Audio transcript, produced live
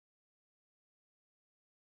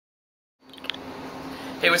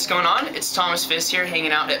Hey, what's going on? It's Fiss here,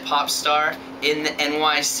 hanging out at Popstar in the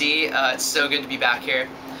NYC. It's so good to be back here.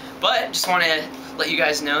 But just want to let you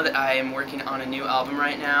guys know that I am working on a new album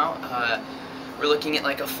right now. We're looking at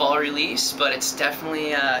like a fall release, but it's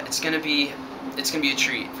definitely it's gonna be a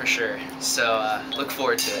treat for sure. So look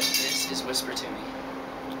forward to it. This is Whisper to Me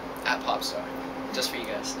at Popstar, just for you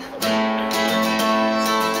guys.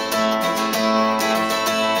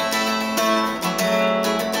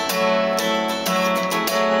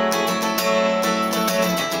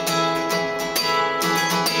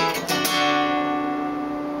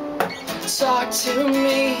 Talk to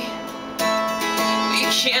me. We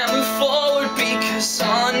can't move forward because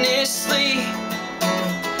honestly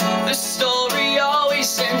the story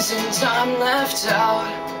always ends and I'm left out.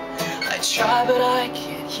 I try but I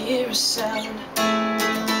can't hear a sound.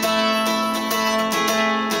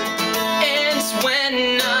 And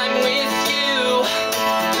when I'm with you,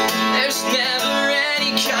 there's never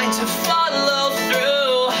any kind of follow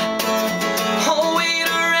through. I'll wait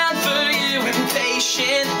around for you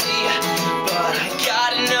impatiently, but I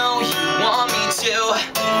gotta know you want me to,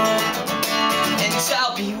 and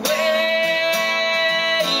I'll be waiting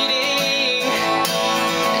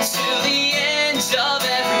until the end of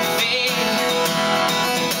everything.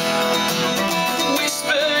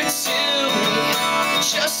 Whisper to me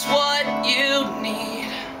just what you need.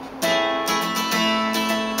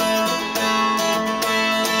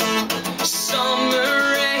 Summer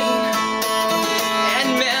rain and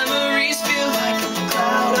memories feel like a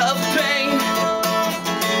cloud of pain,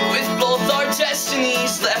 with both our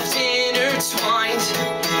destinies left intertwined.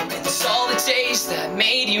 It's all the days that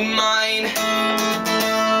made you mine.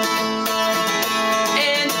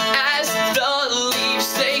 And as the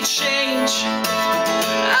leaves they change,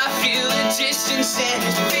 I feel the distance and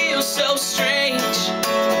it feels so strange.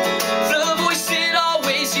 The voice that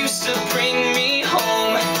always used to bring me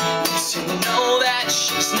home, to know that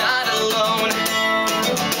she's not alone.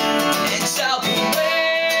 And I'll be waiting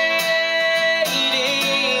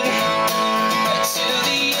until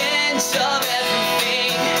the end of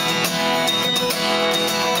everything.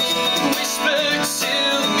 Whisper to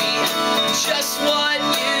me just what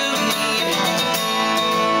you need,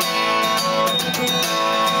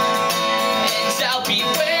 and I'll be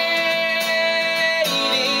waiting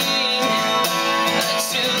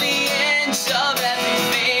until the end of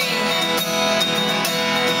everything.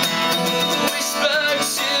 Whisper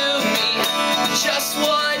to me just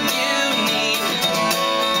what you need.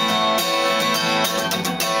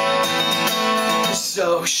 So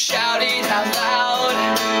shout it out loud,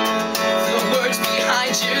 the words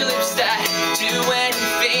behind your lips that do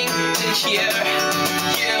anything to hear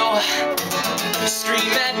you.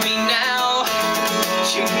 Scream at me now,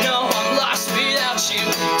 you know I'm lost without you.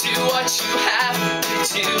 Do what you have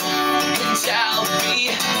to do, and I'll be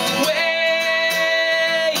waiting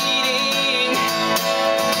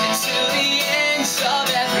until the end of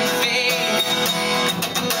everything.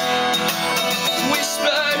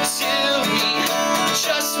 Whisper to me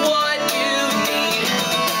just what you need,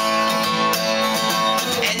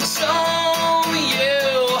 and don't you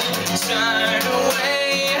turn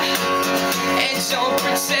away, and don't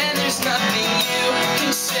pretend there's nothing you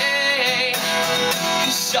can say,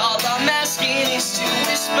 'cause all I'm asking is to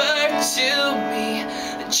whisper to me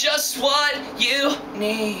just what you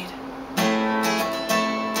need.